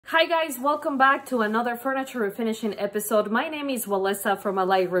Hi guys, welcome back to another furniture refinishing episode. My name is Walesa from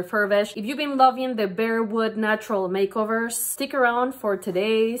Alight Refurbish. If you've been loving the bare wood natural makeovers, stick around for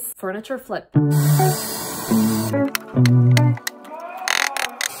today's furniture flip.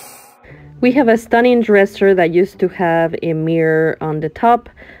 We have a stunning dresser that used to have a mirror on the top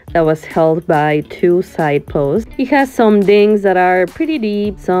that was held by two side posts. It has some dings that are pretty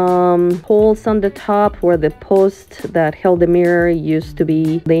deep, some holes on the top where the post that held the mirror used to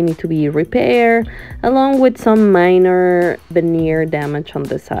be. They need to be repaired, along with some minor veneer damage on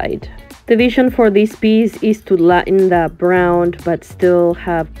the side. The vision for this piece is to lighten that brown but still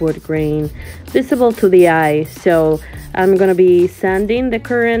have wood grain visible to the eye. So I'm gonna be sanding the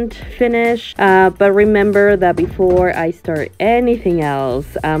current finish, but remember that before I start anything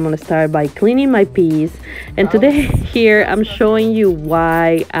else, I'm gonna start by cleaning my piece. And today here I'm showing you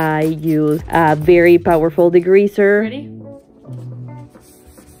why I use a very powerful degreaser. Ready?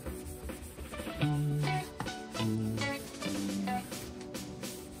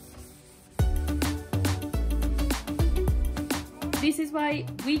 This is why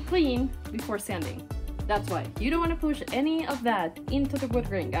we clean before sanding. That's why. You don't want to push any of that into the wood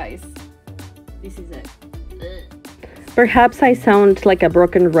grain, guys. This is it. Perhaps I sound like a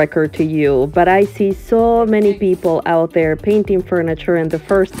broken record to you, but I see so many people out there painting furniture and the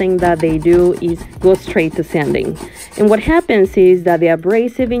first thing that they do is go straight to sanding. And what happens is that the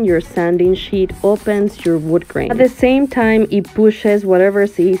abrasive in your sanding sheet opens your wood grain. At the same time, it pushes whatever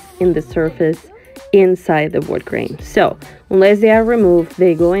is in the surface inside the wood grain. So unless they are removed,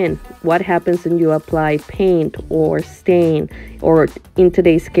 they go in. What happens when you apply paint or stain, or in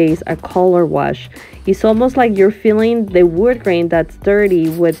today's case a color wash? It's almost like you're filling the wood grain that's dirty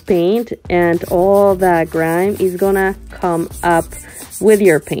with paint, and all that grime is gonna come up with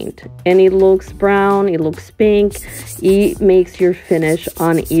your paint, and it looks brown, it looks pink, it makes your finish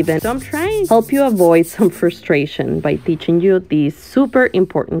uneven. So I'm trying to help you avoid some frustration by teaching you this super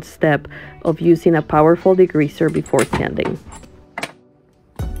important step of using a powerful degreaser before sanding.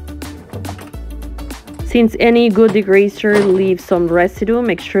 Since any good degreaser leaves some residue,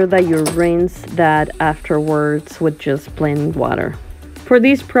 make sure that you rinse that afterwards with just plain water. For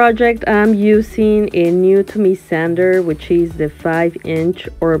this project, I'm using a new to me sander, which is the 5-inch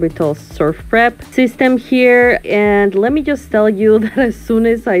orbital surf prep system here. And let me just tell you that as soon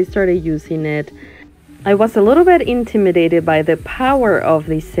as I started using it, I was a little bit intimidated by the power of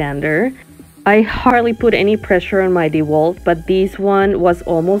this sander. I hardly put any pressure on my DeWalt, but this one was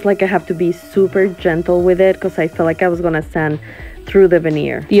almost like I have to be super gentle with it because I felt like I was gonna sand through the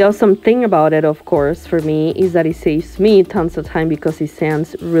veneer. The awesome thing about it, of course, for me is that it saves me tons of time because it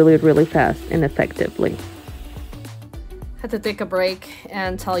sands really fast and effectively. Had to take a break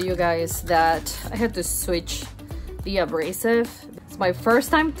and tell you guys that I had to switch the abrasive. It's my first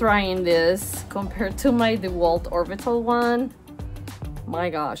time trying this compared to my DeWalt orbital one. My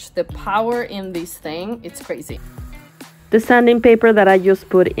gosh, the power in this thing, it's crazy. The sanding paper that I just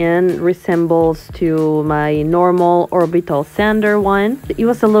put in resembles to my normal orbital sander one. It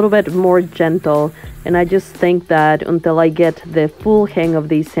was a little bit more gentle, and I just think that until I get the full hang of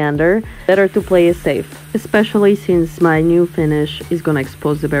this sander, better to play it safe, especially since my new finish is gonna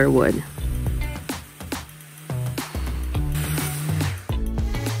expose the bare wood.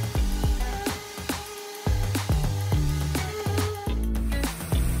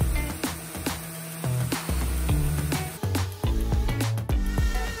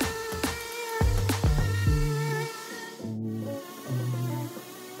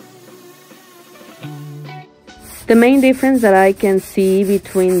 The main difference that I can see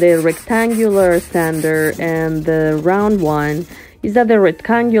between the rectangular sander and the round one is that the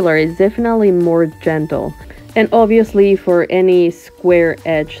rectangular is definitely more gentle. And obviously for any square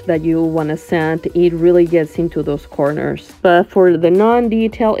edge that you want to sand, it really gets into those corners. But for the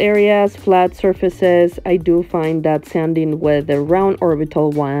non-detail areas, flat surfaces, I do find that sanding with the round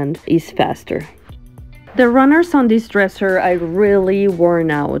orbital one is faster. The runners on this dresser are really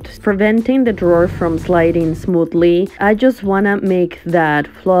worn out, preventing the drawer from sliding smoothly. I just want to make that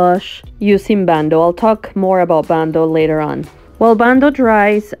flush using Bando. I'll talk more about Bando later on. While Bando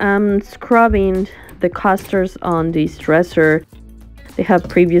dries, I'm scrubbing the casters on this dresser. They have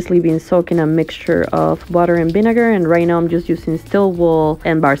previously been soaked in a mixture of water and vinegar, and right now I'm just using steel wool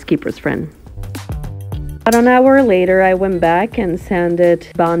and Bar's Keeper's Friend. About an hour later, I went back and sanded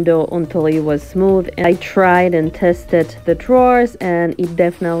Bando until it was smooth. I tried and tested the drawers, and it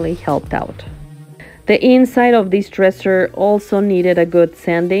definitely helped out. The inside of this dresser also needed a good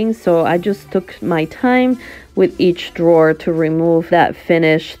sanding, so I just took my time with each drawer to remove that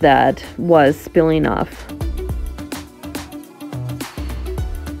finish that was spilling off.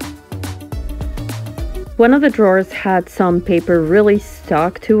 One of the drawers had some paper really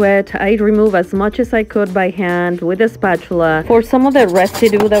stuck to it. I removed as much as I could by hand with a spatula. For some of the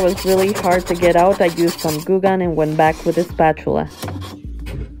residue that was really hard to get out, I used some glue gun and went back with a spatula.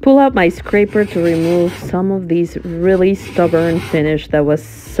 Pull out my scraper to remove some of these really stubborn finish that was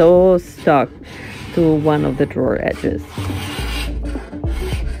so stuck to one of the drawer edges.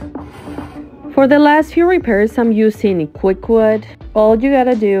 For the last few repairs, I'm using quick wood. All you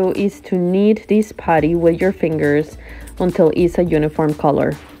gotta do is to knead this putty with your fingers until it's a uniform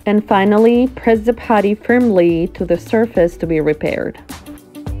color. And finally, press the putty firmly to the surface to be repaired.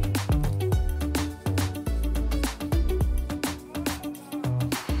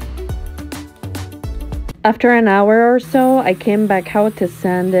 After an hour or so, I came back out to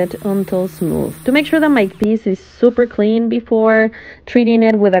sand it until smooth. To make sure that my piece is super clean before treating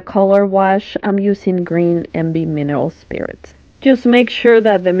it with a color wash, I'm using green MB mineral spirits. Just make sure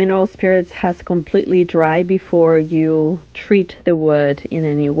that the mineral spirits has completely dry before you treat the wood in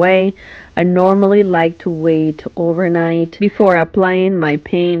any way. I normally like to wait overnight before applying my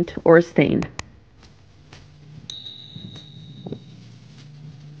paint or stain.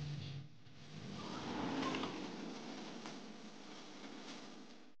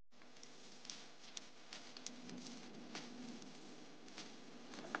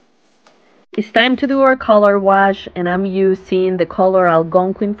 It's time to do our color wash, and I'm using the color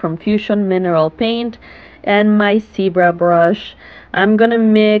Algonquin from Fusion Mineral Paint and my zebra brush. I'm gonna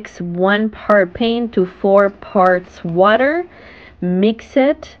mix 1 part paint to 4 parts water, mix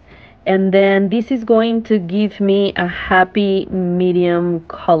it, and then this is going to give me a happy medium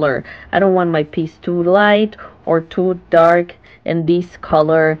color. I don't want my piece too light or too dark, and this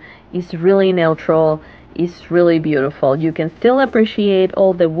color is really neutral. It's really beautiful. You can still appreciate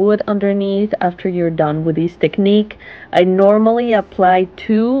all the wood underneath after you're done with this technique. I normally apply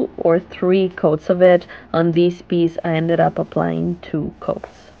 2 or 3 coats of it. On this piece, I ended up applying 2 coats.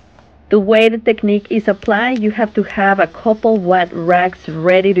 The way the technique is applied, you have to have a couple wet rags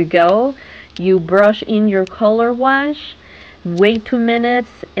ready to go. You brush in your color wash, wait 2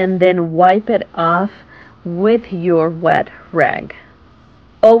 minutes, and then wipe it off with your wet rag.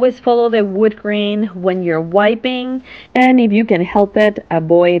 Always follow the wood grain when you're wiping, and if you can help it,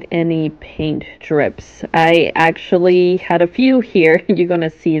 avoid any paint drips. I actually had a few here. You're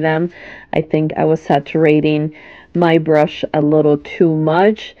gonna see them. I think I was saturating my brush a little too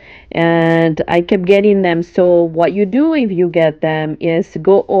much, and I kept getting them. So what you do if you get them is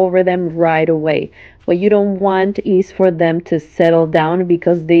go over them right away. What you don't want is for them to settle down,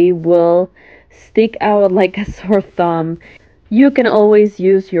 because they will stick out like a sore thumb. You can always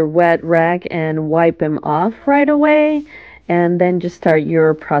use your wet rag and wipe them off right away, and then just start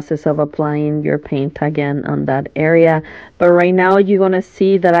your process of applying your paint again on that area. But right now you're gonna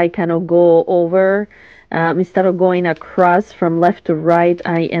see that I kind of go over, instead of going across from left to right,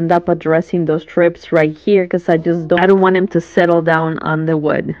 I end up addressing those strips right here, because I don't want them to settle down on the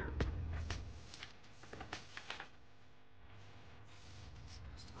wood.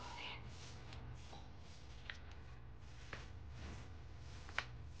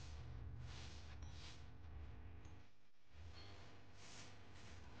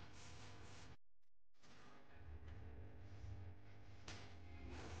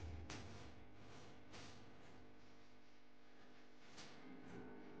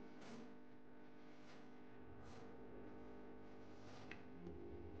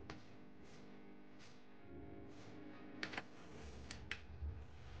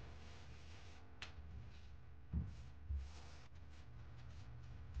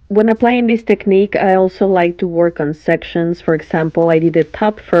 When applying this technique, I also like to work on sections. For example, I did the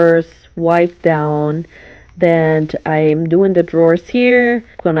top first, wipe down, then I'm doing the drawers here.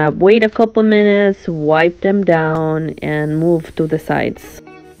 Gonna wait a couple minutes, wipe them down, and move to the sides.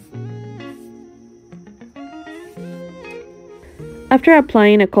 After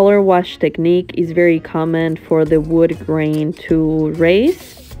applying a color wash technique, is very common for the wood grain to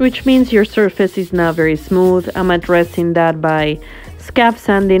raise, which means your surface is not very smooth. I'm addressing that by scalp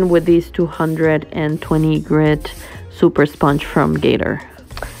sanding with this 220 grit super sponge from Gator.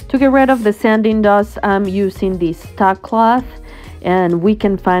 To get rid of the sanding dust, I'm using this stock cloth, and we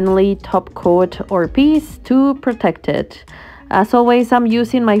can finally top coat our piece to protect it. As always, I'm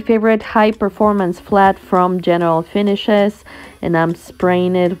using my favorite high performance flat from General Finishes, and I'm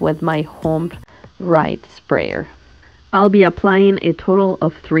spraying it with my home right sprayer. I'll be applying a total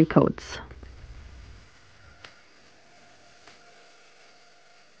of 3 coats.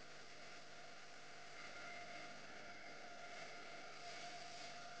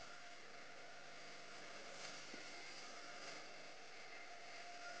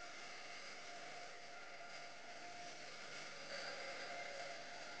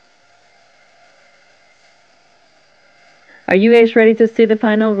 Are you guys ready to see the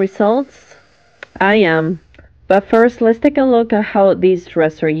final results? I am. But first, let's take a look at how this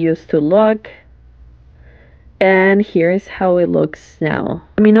dresser used to look. And here's how it looks now.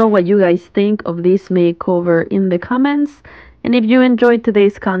 Let me know what you guys think of this makeover in the comments. And if you enjoyed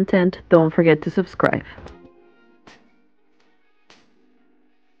today's content, don't forget to subscribe.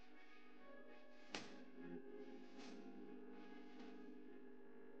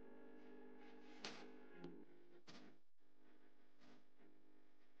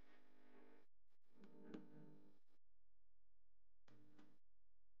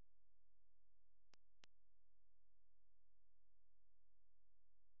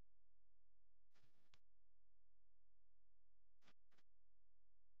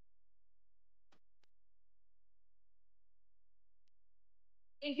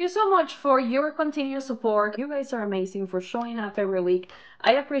 Thank you so much for your continued support. You guys are amazing for showing up every week.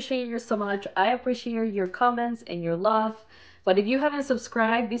 I appreciate you so much. I appreciate your comments and your love. But if you haven't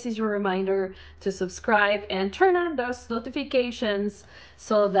subscribed, this is your reminder to subscribe and turn on those notifications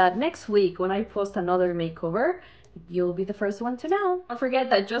so that next week when I post another makeover, you'll be the first one to know. Don't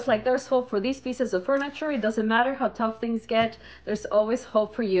forget that just like there's hope for these pieces of furniture, it doesn't matter how tough things get, there's always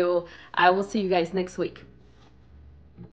hope for you. I will see you guys next week.